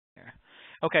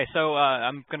Okay, so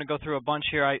I'm going to go through a bunch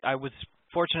here. I was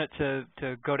fortunate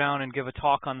to go down and give a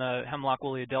talk on the hemlock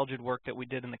woolly adelgid work that we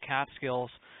did in the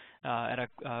Catskills at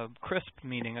a CRISP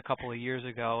meeting a couple of years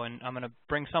ago, and I'm going to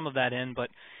bring some of that in, but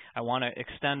I want to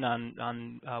extend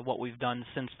on what we've done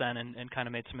since then and kind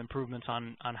of made some improvements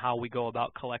on how we go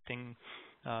about collecting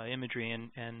imagery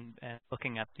and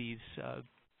looking at these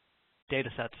data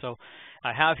sets. So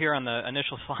I have here on the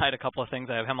initial slide a couple of things.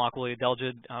 I have hemlock woolly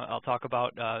adelgid. I'll talk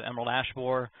about emerald ash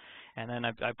borer, and then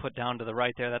I put down to the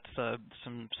right there, that's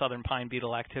some southern pine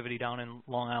beetle activity down in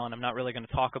Long Island. I'm not really going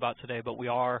to talk about today, but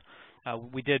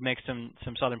we did make some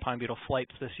southern pine beetle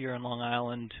flights this year in Long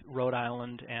Island, Rhode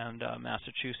Island, and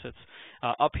Massachusetts.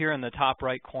 Up here in the top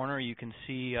right corner, you can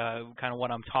see kind of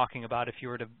what I'm talking about if you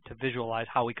were to visualize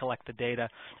how we collect the data.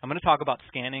 I'm going to talk about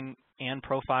scanning and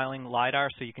profiling LiDAR,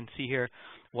 so you can see here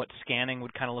what scanning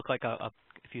would kind of look like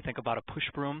if you think about a push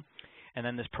broom, and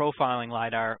then this profiling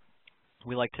LiDAR,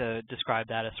 we like to describe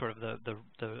that as sort of the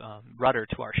rudder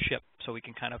to our ship, so we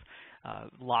can kind of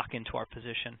lock into our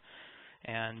position.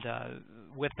 And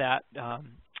with that,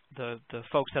 the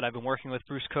folks that I've been working with,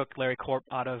 Bruce Cook, Larry Korp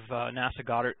out of NASA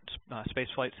Goddard Space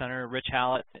Flight Center, Rich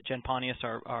Hallett, Jen Pontius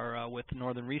are with the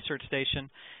Northern Research Station.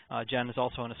 Jen is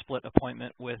also in a split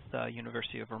appointment with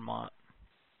University of Vermont.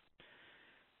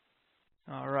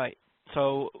 All right.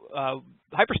 So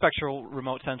hyperspectral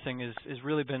remote sensing has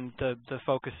really been the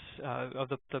focus of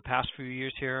the past few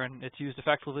years here, and it's used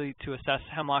effectively to assess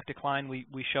hemlock decline.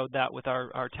 We showed that with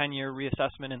our 10-year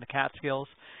reassessment in the Catskills,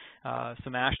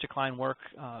 some ash decline work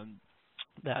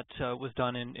that was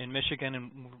done in Michigan,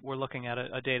 and we're looking at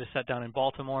a data set down in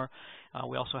Baltimore.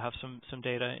 We also have some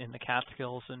data in the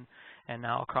Catskills and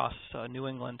now across New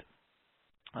England.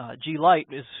 G-Light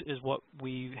is what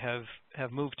we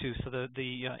have moved to. So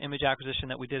the image acquisition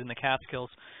that we did in the Catskills,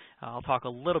 I'll talk a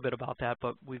little bit about that,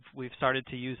 but we've started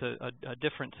to use a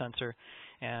different sensor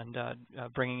and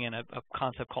bringing in a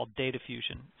concept called data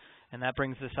fusion. And that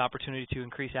brings this opportunity to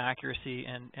increase accuracy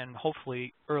and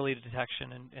hopefully early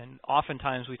detection. And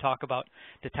oftentimes we talk about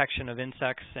detection of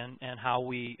insects and how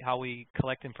we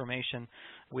collect information.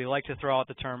 We like to throw out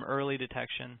the term early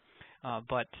detection.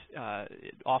 But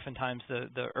oftentimes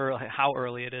how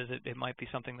early it is, it might be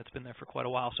something that's been there for quite a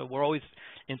while. So we're always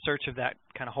in search of that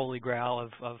kind of holy grail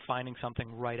of finding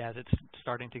something right as it's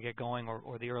starting to get going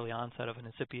or the early onset of an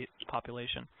incipient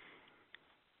population.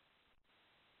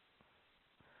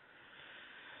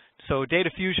 So data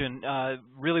fusion,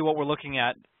 really what we're looking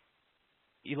at,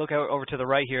 you look over to the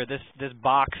right here, this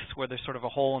box where there's sort of a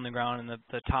hole in the ground in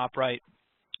the top right,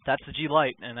 that's the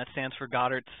G-Light, and that stands for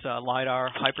Goddard's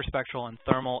LiDAR, hyperspectral, and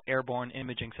thermal airborne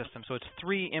imaging system. So it's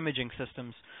 3 imaging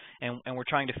systems, and we're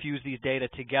trying to fuse these data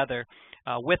together.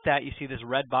 With that, you see this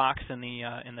red box in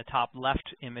the top left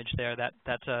image there.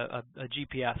 That's a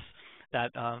GPS that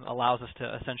allows us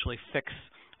to essentially fix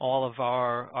all of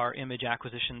our image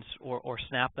acquisitions or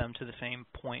snap them to the same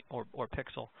point or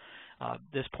pixel.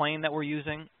 This plane that we're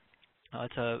using,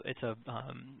 it's a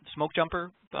smoke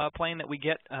jumper plane that we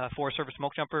get, Forest Service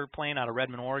smoke jumper plane out of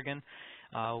Redmond, Oregon.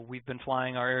 We've been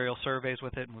flying our aerial surveys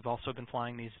with it, and we've also been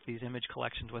flying these image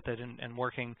collections with it and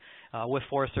working with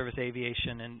Forest Service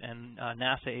Aviation and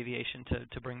NASA Aviation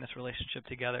to bring this relationship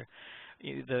together.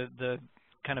 The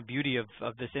kind of beauty of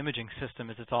this imaging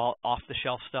system is it's all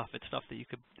off-the-shelf stuff. It's stuff that you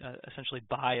could essentially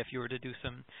buy if you were to do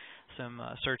some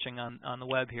searching on the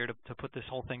web here to put this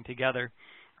whole thing together.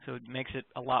 So it makes it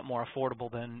a lot more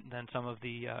affordable than some of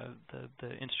the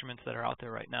instruments that are out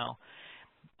there right now.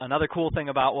 Another cool thing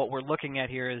about what we're looking at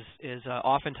here is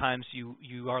oftentimes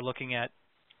you are looking at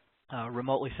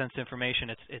remotely sensed information.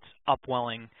 It's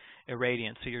upwelling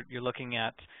irradiance. So you're looking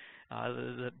at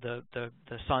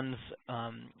the sun's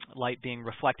light being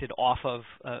reflected off of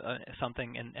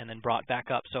something and then brought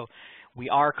back up. So we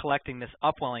are collecting this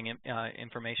upwelling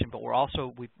information, but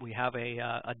we have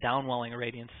a downwelling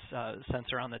irradiance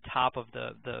sensor on the top of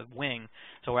the wing.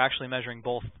 So we're actually measuring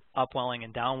both upwelling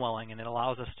and downwelling, and it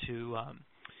allows us to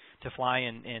fly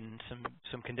in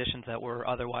some conditions that were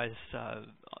otherwise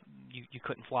you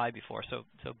couldn't fly before. So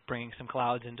bringing some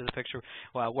clouds into the picture.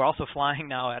 We're also flying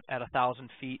now at 1,000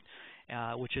 feet,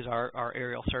 which is our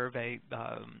aerial survey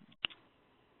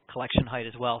collection height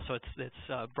as well. So it's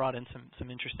brought in some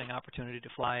interesting opportunity to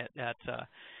fly at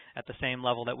the same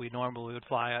level that we normally would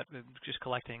fly at, just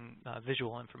collecting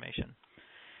visual information.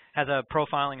 Has a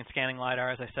profiling and scanning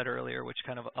LiDAR, as I said earlier, which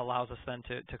kind of allows us then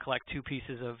to collect 2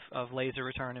 pieces of laser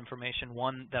return information.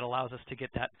 One that allows us to get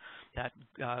that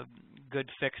good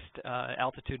fixed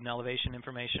altitude and elevation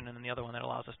information, and then the other one that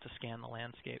allows us to scan the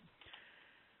landscape.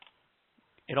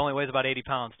 It only weighs about 80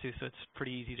 pounds too, so it's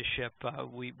pretty easy to ship.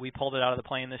 We pulled it out of the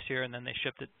plane this year, and then they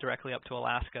shipped it directly up to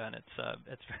Alaska, and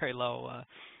it's very low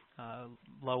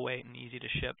weight and easy to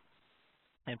ship,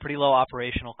 and pretty low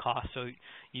operational cost. So you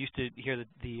used to hear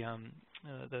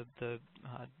the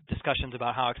discussions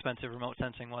about how expensive remote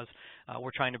sensing was.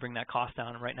 We're trying to bring that cost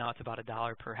down, and right now it's about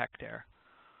 $1 per hectare.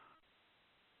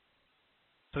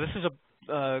 So this is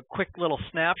a quick little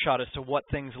snapshot as to what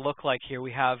things look like here.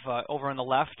 We have over on the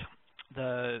left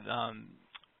the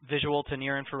visual to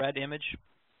near infrared image.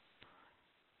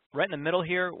 Right in the middle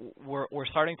here, we're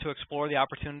starting to explore the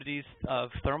opportunities of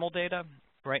thermal data.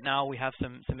 Right now we have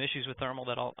some issues with thermal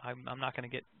that I'm not going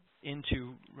to get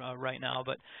into right now,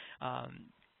 but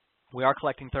we are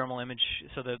collecting thermal image.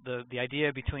 So the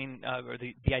idea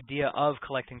the idea of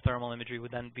collecting thermal imagery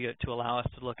would then be to allow us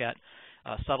to look at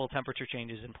subtle temperature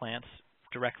changes in plants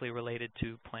directly related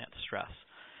to plant stress.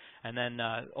 And then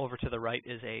over to the right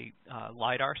is a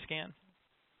LiDAR scan.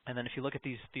 And then if you look at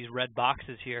these red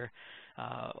boxes here,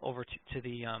 over to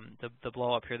the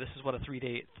blow up here, this is what a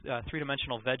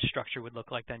three-dimensional veg structure would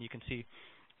look like. Then you can see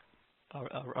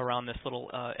around this little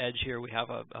edge here we have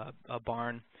a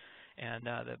barn, and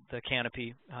the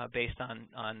canopy based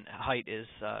on height is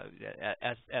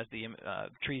as the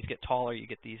trees get taller, you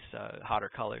get these hotter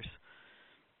colors.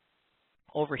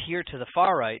 Over here to the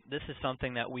far right, this is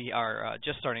something that we are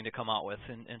just starting to come out with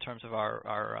in terms of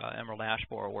our emerald ash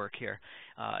borer work here.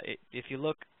 If you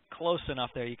look close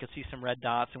enough there, you can see some red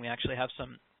dots, and we actually have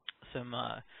some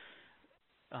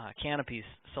canopies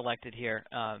selected here.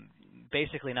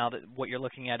 Basically now that what you're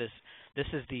looking at is, this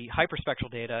is the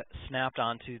hyperspectral data snapped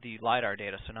onto the LiDAR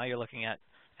data. So now you're looking at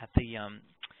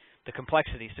the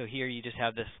complexity. So here you just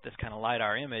have this kind of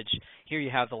LiDAR image. Here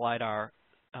you have the LiDAR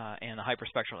and the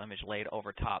hyperspectral image laid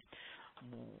over top.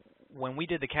 When we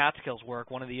did the Catskills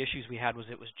work, one of the issues we had was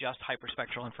it was just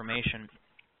hyperspectral information.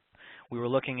 We were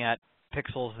looking at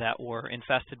pixels that were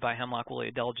infested by hemlock woolly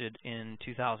adelgid in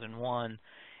 2001,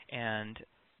 and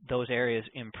those areas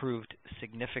improved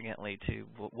significantly to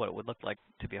what it would look like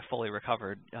to be a fully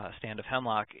recovered stand of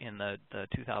hemlock in the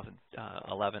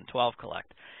 2011-12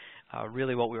 collect.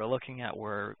 Really what we were looking at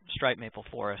were striped maple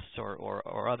forests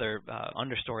or other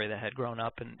understory that had grown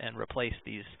up and replaced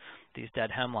these dead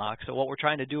hemlocks. So what we're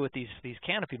trying to do with these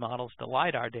canopy models, the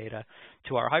LiDAR data,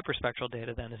 to our hyperspectral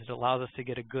data then, is it allows us to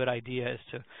get a good idea as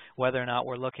to whether or not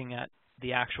we're looking at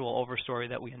the actual overstory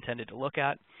that we intended to look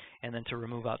at, and then to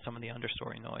remove out some of the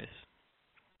understory noise.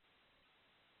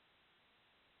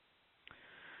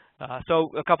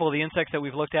 So a couple of the insects that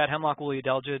we've looked at: hemlock woolly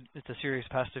adelgid. It's a serious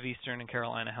pest of eastern and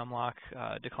Carolina hemlock.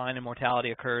 Decline in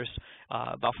mortality occurs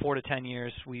about 4 to 10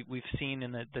 years. We've seen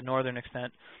in the northern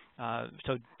extent.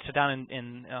 So down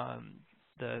in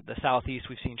the southeast,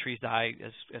 we've seen trees die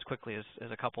as quickly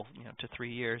as a couple, to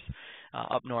 3 years.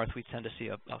 Up north, we tend to see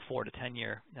a 4 to 10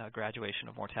 year graduation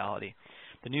of mortality.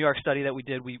 The New York study that we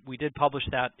did publish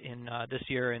that in this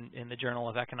year in the Journal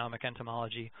of Economic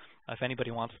Entomology. If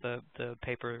anybody wants the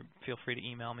paper, feel free to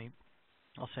email me.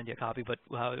 I'll send you a copy. But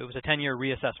it was a 10-year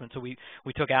reassessment. So we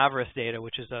took Avarice data,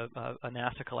 which is a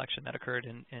NASA collection that occurred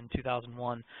in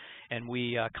 2001, and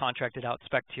we contracted out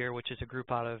Sept here, which is a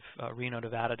group out of Reno,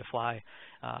 Nevada, to fly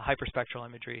hyperspectral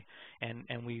imagery,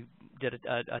 and we did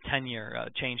a 10-year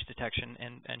change detection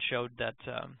and showed that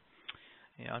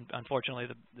unfortunately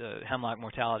the hemlock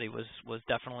mortality was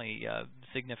definitely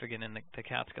significant in the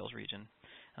Catskills region.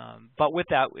 But with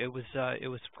that, it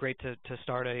was great to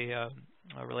start a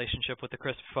relationship with the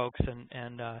CRISP folks,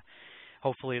 and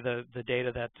hopefully the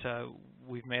data that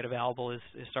we've made available is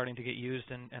starting to get used,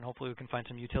 and hopefully we can find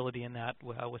some utility in that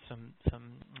with some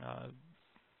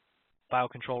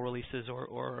biocontrol releases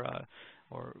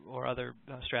or other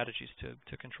strategies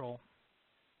to control.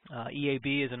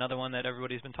 EAB is another one that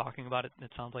everybody's been talking about.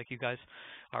 It sounds like you guys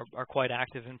are quite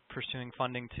active in pursuing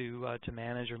funding to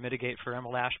manage or mitigate for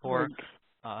emerald ash borer.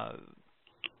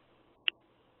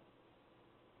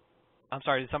 I'm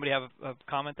sorry, did somebody have a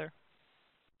comment there?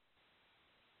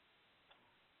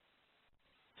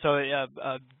 So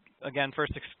again,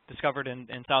 first discovered in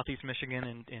southeast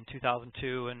Michigan in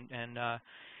 2002, and I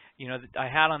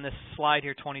had on this slide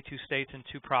here 22 states and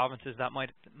 2 provinces. That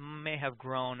may have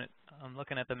grown. I'm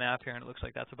looking at the map here, and it looks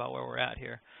like that's about where we're at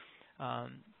here.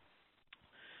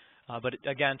 But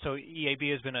again, so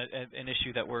EAB has been an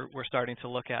issue that we're starting to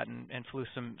look at and flew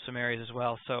some areas as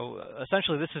well. So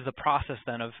essentially, this is the process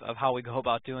then of how we go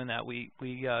about doing that. We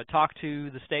talk to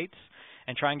the states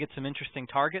and try and get some interesting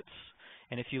targets.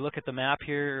 And if you look at the map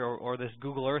here or this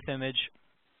Google Earth image,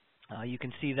 you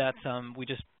can see that we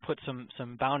just put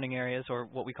some bounding areas, or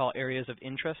what we call areas of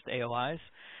interest, AOIs.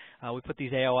 We put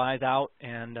these AOIs out,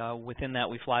 and within that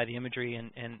we fly the imagery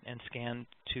and scan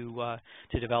to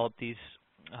develop these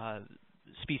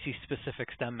species-specific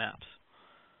stem maps.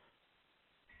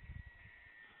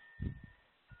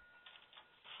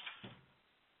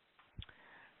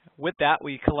 With that,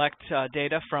 we collect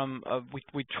data from,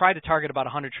 we try to target about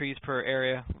 100 trees per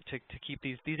area to keep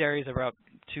these areas are about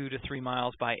 2 to 3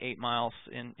 miles by 8 miles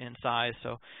in size.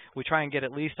 So we try and get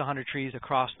at least 100 trees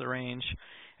across the range.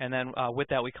 And then with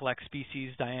that, we collect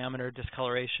species, diameter,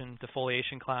 discoloration,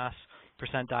 defoliation class,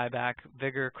 percent dieback,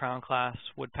 vigor, crown class,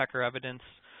 woodpecker evidence,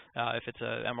 if it's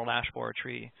an emerald ash borer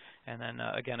tree. And then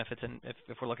again,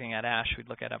 if we're looking at ash, we'd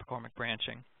look at epicormic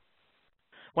branching.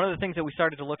 One of the things that we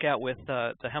started to look at with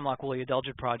the Hemlock Woolly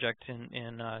Adelgid project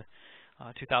in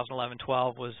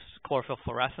 2011-12 was chlorophyll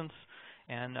fluorescence.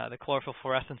 And the chlorophyll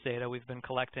fluorescence data we've been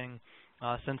collecting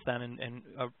since then, and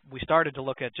we started to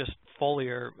look at just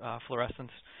foliar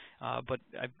fluorescence, but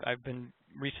I've been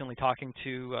recently talking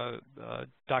to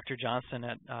Dr. Johnson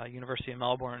at University of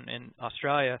Melbourne in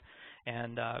Australia,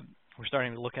 and we're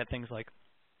starting to look at things like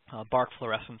bark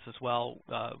fluorescence as well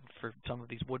for some of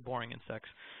these wood-boring insects,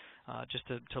 just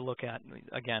to look at,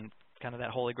 again, kind of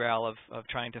that holy grail of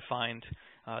trying to find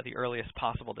the earliest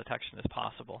possible detection as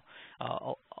possible.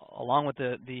 Along with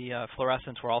the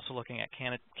fluorescence, we're also looking at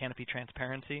canopy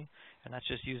transparency, and that's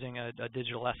just using a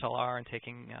digital SLR and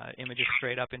taking images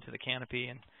straight up into the canopy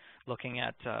and looking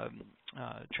at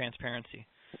transparency.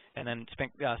 And then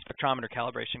spectrometer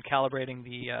calibration, calibrating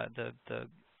the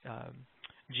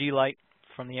G-light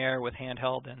from the air with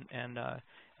handheld and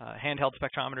handheld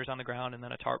spectrometers on the ground, and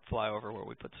then a tarp flyover where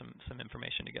we put some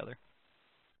information together.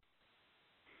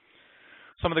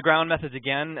 Some of the ground methods,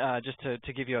 again, just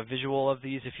to give you a visual of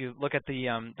these. If you look at the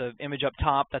image up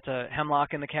top, that's a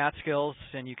hemlock in the Catskills,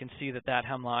 and you can see that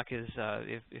hemlock is,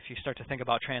 if you start to think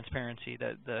about transparency,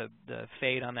 the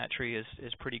fade on that tree is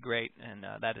pretty great, and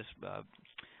that is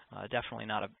definitely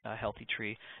not a healthy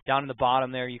tree. Down in the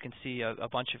bottom there, you can see a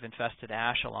bunch of infested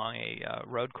ash along a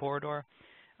road corridor.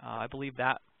 I believe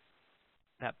that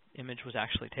image was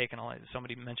actually taken.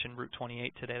 Somebody mentioned Route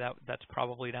 28 today. That's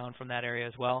probably down from that area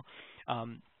as well.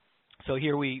 So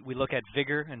here we look at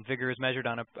vigor, and vigor is measured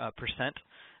on a percent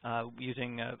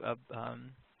using a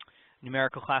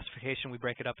numerical classification. We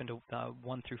break it up into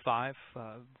 1 through 5,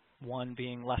 1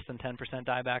 being less than 10%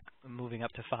 dieback, moving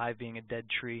up to 5 being a dead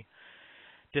tree.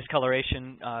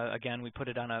 Discoloration, again, we put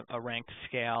it on a ranked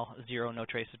scale: 0, no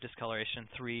trace of discoloration;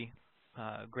 3,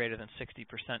 greater than 60%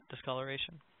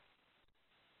 discoloration.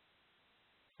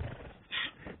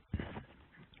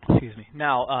 Excuse me.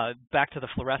 Now, back to the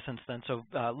fluorescence then. So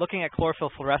looking at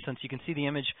chlorophyll fluorescence, you can see the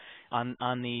image on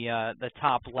the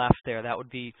top left there. That would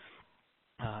be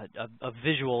a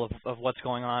visual of what's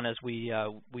going on as we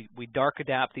dark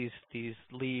adapt these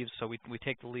leaves. So we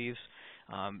take the leaves,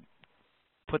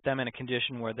 put them in a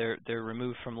condition where they're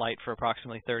removed from light for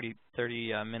approximately 30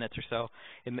 minutes or so.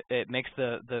 It makes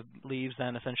the leaves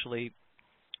then essentially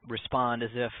respond as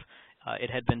if it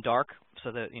had been dark,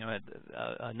 so that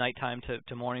nighttime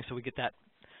to morning. So we get that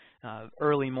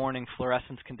early morning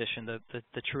fluorescence condition,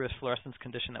 the truest fluorescence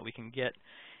condition that we can get.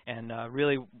 And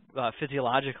really,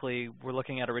 physiologically, we're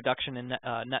looking at a reduction in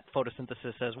net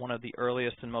photosynthesis as one of the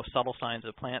earliest and most subtle signs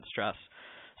of plant stress.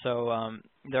 So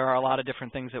there are a lot of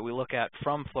different things that we look at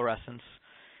from fluorescence,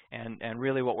 and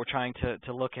really what we're trying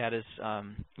to look at is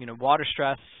water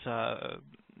stress,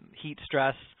 heat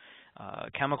stress,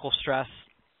 chemical stress,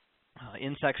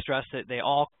 insect stress. That they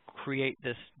all create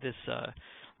this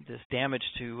damage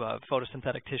to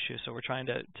photosynthetic tissue. So we're trying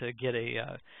to get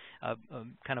a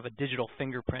kind of a digital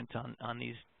fingerprint on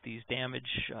these damage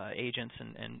agents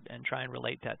and try and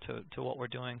relate that to what we're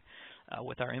doing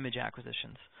with our image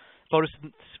acquisitions.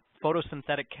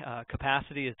 Photosynthetic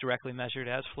capacity is directly measured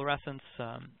as fluorescence,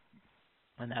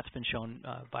 and that's been shown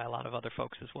by a lot of other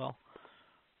folks as well.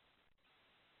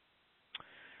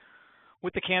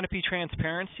 With the canopy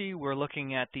transparency, we're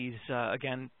looking at these,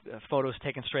 again, photos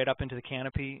taken straight up into the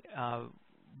canopy.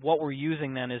 What we're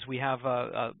using then is we have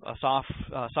a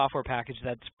software package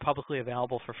that's publicly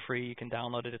available for free. You can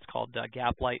download it. It's called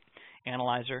Gap Light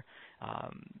Analyzer.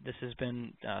 This has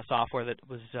been software that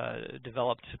was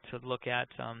developed to look at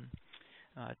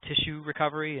tissue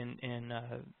recovery in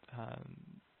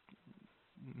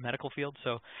medical fields.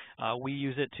 So we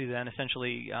use it to then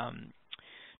essentially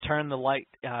turn the light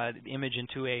image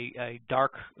into a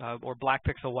dark or black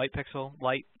pixel, white pixel,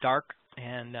 light, dark,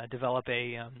 and develop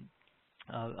a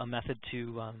method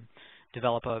to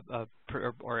develop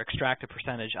or extract a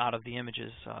percentage out of the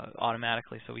images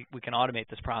automatically. So we can automate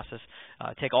this process.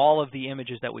 Take all of the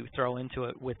images that we throw into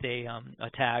it with a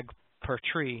tag per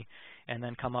tree, and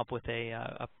then come up with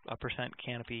a percent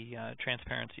canopy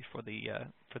transparency for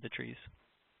the trees.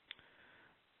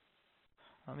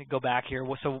 Let me go back here.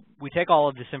 So we take all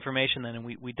of this information then and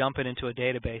we dump it into a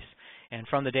database, and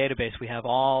from the database we have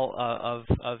all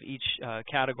of each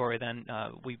category. Then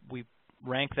we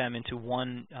rank them into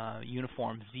one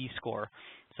uniform Z-score.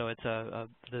 So it's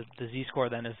the Z-score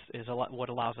then is what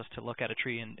allows us to look at a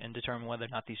tree and determine whether or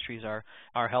not these trees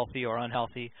are healthy or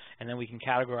unhealthy, and then we can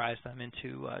categorize them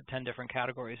into 10 different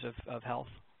categories of health.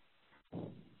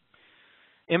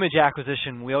 Image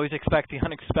acquisition. We always expect the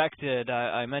unexpected.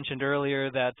 I mentioned earlier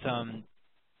that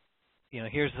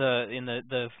here's in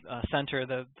the center,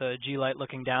 the G light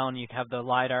looking down. You have the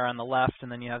LiDAR on the left,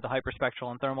 and then you have the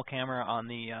hyperspectral and thermal camera on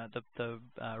the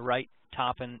right,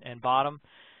 top, and bottom,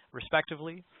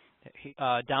 respectively.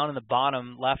 Down in the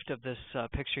bottom left of this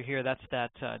picture here, that's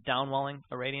that downwelling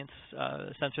irradiance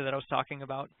sensor that I was talking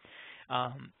about.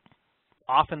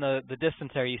 Off in the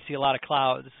distance there, you see a lot of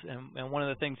clouds, and one of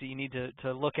the things that you need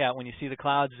to look at when you see the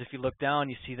clouds is if you look down,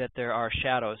 you see that there are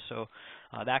shadows. So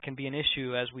that can be an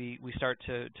issue as we start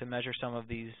to measure some of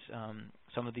these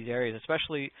areas,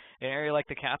 especially an area like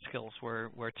the Catskills,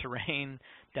 where terrain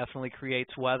definitely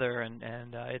creates weather, and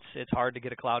it's hard to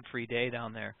get a cloud-free day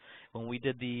down there. When we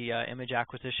did the image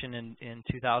acquisition in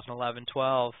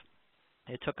 2011-12.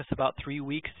 It took us about 3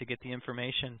 weeks to get the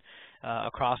information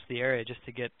across the area, just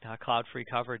to get cloud-free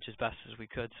coverage as best as we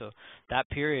could. So that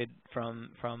period from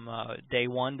day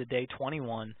 1 to day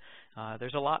 21,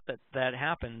 there's a lot that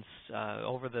happens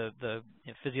over the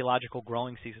physiological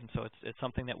growing season. So it's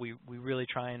something that we really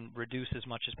try and reduce as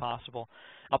much as possible.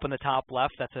 Up in the top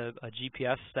left, that's a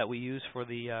GPS that we use for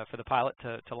the pilot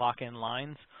to lock in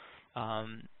lines.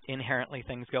 Inherently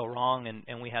things go wrong,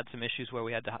 and we had some issues where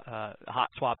we had to hot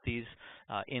swap these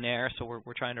in air, so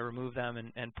we're trying to remove them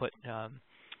and put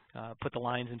the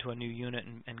lines into a new unit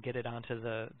and get it onto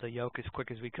the yoke as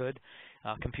quick as we could.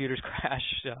 Computers crash,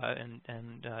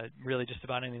 and really just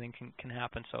about anything can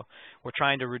happen, so we're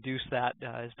trying to reduce that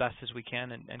as best as we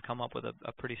can and come up with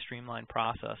a pretty streamlined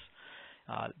process.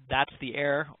 That's the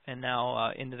air, and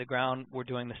now into the ground we're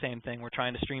doing the same thing. We're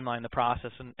trying to streamline the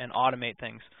process and automate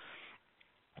things.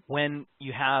 When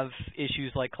you have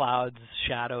issues like clouds,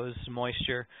 shadows,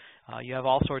 moisture, you have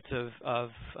all sorts of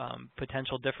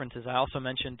potential differences. I also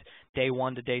mentioned day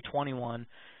 1 to day 21,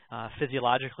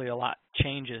 physiologically a lot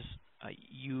changes.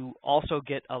 You also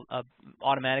get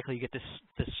automatically you get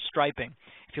this striping.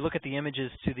 If you look at the images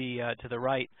to the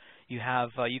right, you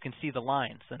can see the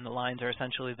lines, and the lines are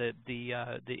essentially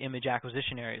the image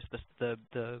acquisition areas,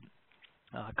 the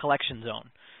collection zone.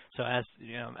 So as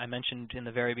I mentioned in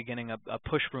the very beginning, a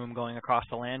push broom going across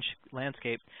the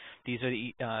landscape. These are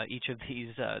each of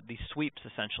these sweeps,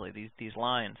 essentially, these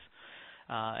lines.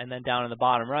 And then down in the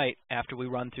bottom right, after we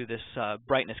run through this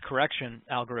brightness correction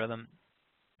algorithm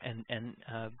and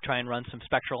try and run some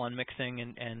spectral unmixing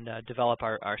and develop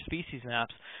our species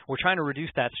maps, we're trying to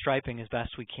reduce that striping as best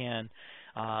we can.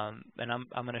 And I'm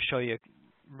going to show you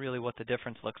really what the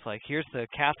difference looks like. Here's the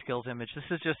Catskills image. This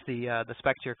is just the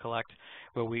Spectre Collect,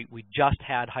 where we just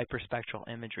had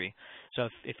hyperspectral imagery. So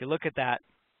if you look at that,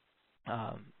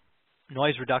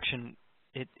 noise reduction,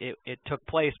 it took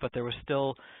place, but there was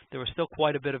still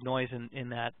quite a bit of noise in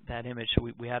that image. So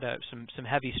we had some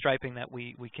heavy striping that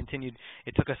we continued.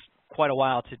 It took us quite a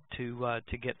while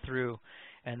to get through.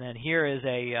 And then here is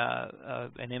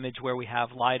an image where we have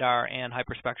LiDAR and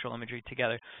hyperspectral imagery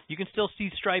together. You can still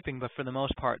see striping, but for the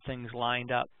most part, things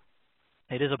lined up.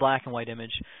 It is a black and white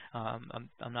image. I'm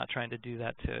not trying to do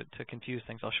that to confuse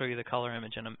things. I'll show you the color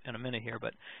image in a minute here.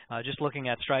 But just looking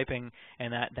at striping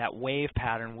and that wave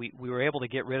pattern, we were able to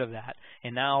get rid of that.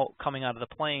 And now coming out of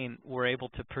the plane, we're able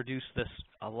to produce this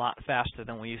a lot faster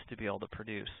than we used to be able to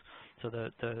produce. So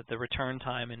the return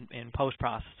time in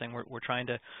post-processing, we're trying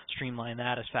to streamline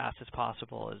that as fast as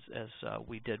possible as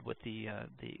we did with the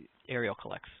aerial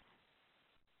collects.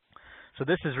 So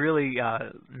this is really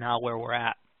now where we're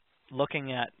at.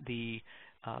 Looking at the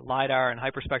LiDAR and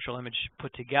hyperspectral image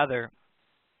put together,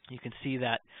 you can see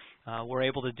that we're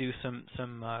able to do some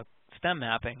stem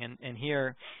mapping. And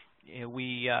here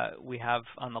we have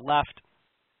on the left,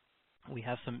 we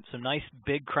have some nice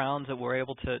big crowns that we're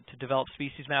able to develop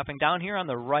species mapping. Down here on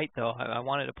the right, though, I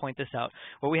wanted to point this out,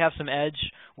 where we have some edge.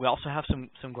 We also have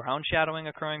some ground shadowing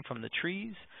occurring from the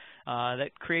trees. That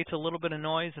creates a little bit of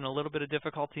noise and a little bit of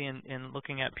difficulty in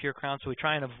looking at pure crowns. So we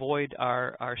try and avoid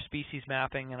our species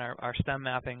mapping and our stem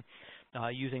mapping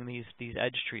using these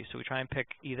edge trees. So we try and pick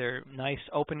either nice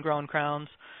open-grown crowns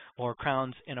or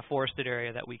crowns in a forested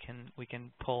area that we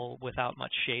can pull without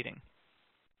much shading.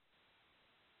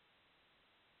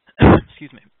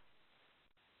 Excuse me.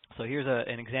 So here's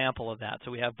an example of that.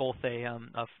 So we have both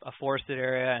a forested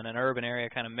area and an urban area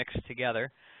kind of mixed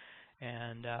together,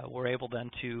 and we're able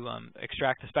then to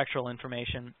extract the spectral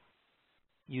information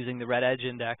using the red edge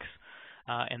index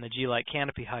and the G-light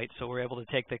canopy height. So we're able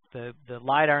to take the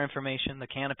LiDAR information, the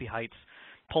canopy heights,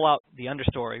 pull out the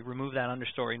understory, remove that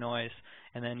understory noise,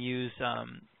 and then use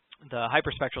the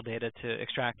hyperspectral data to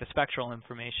extract the spectral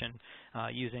information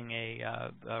using a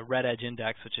red edge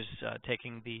index, which is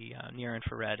taking the near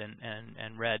infrared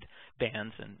and red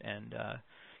bands and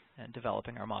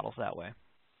developing our models that way.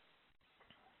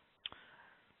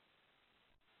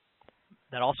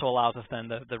 That also allows us then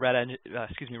the red edge,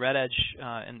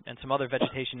 and some other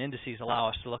vegetation indices allow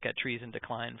us to look at trees in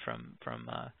decline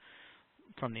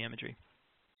from the imagery.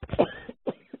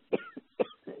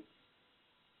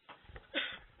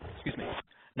 Excuse me.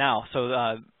 Now,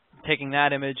 so taking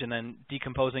that image and then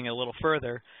decomposing it a little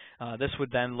further, this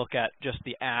would then look at just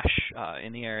the ash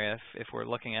in the area if we're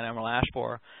looking at emerald ash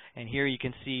borer. And here you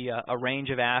can see a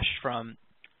range of ash from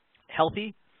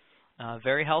healthy,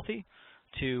 very healthy,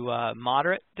 to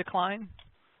moderate decline,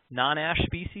 non-ash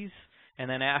species, and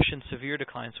then ash in severe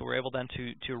decline. So we're able then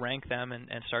to rank them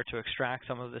and start to extract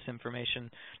some of this information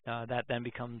that then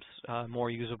becomes more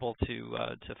usable to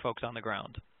folks on the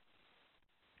ground.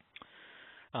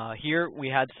 Here we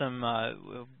had some,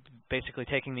 basically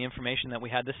taking the information that we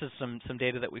had. This is some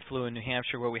data that we flew in New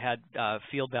Hampshire where we had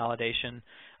field validation.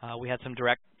 We had some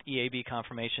direct EAB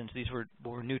confirmations. These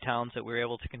were new towns that we were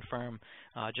able to confirm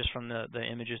just from the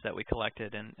images that we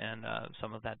collected and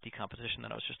some of that decomposition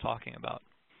that I was just talking about.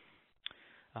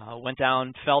 Went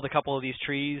down, felled a couple of these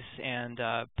trees, and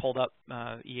pulled up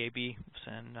EABs,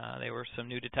 and they were some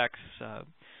new detects.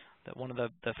 That one of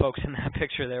the folks in that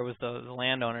picture there was the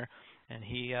landowner, and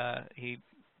he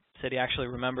said he actually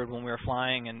remembered when we were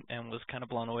flying and was kind of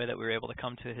blown away that we were able to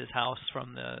come to his house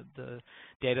from the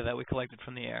data that we collected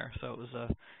from the air. So it was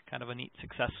a kind of a neat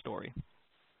success story.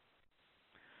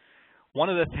 One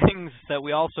of the things that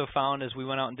we also found as we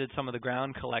went out and did some of the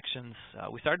ground collections,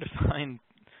 we started to find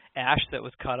ash that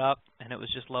was cut up, and it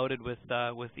was just loaded with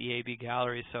EAB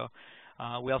galleries. So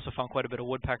we also found quite a bit of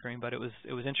woodpeckering, but it was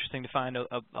interesting to find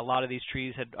a lot of these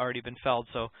trees had already been felled.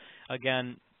 So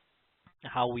again,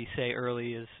 how we say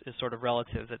early is sort of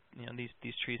relative. That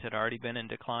these trees had already been in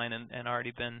decline and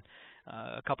already been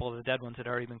a couple of the dead ones had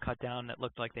already been cut down. That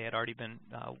looked like they had already been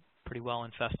pretty well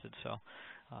infested. So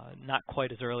not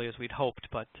quite as early as we'd hoped,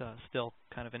 but still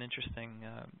kind of an interesting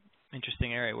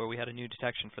area where we had a new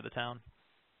detection for the town.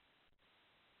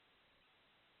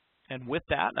 And with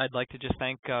that, I'd like to just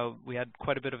thank, we had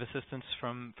quite a bit of assistance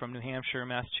from New Hampshire,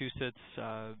 Massachusetts.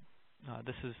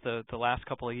 This is the last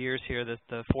couple of years here,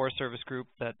 the Forest Service group,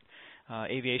 that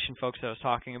aviation folks that I was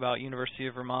talking about, University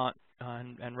of Vermont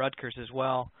and Rutgers as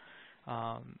well.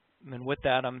 And with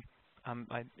that,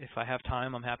 if I have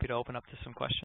time, I'm happy to open up to some questions.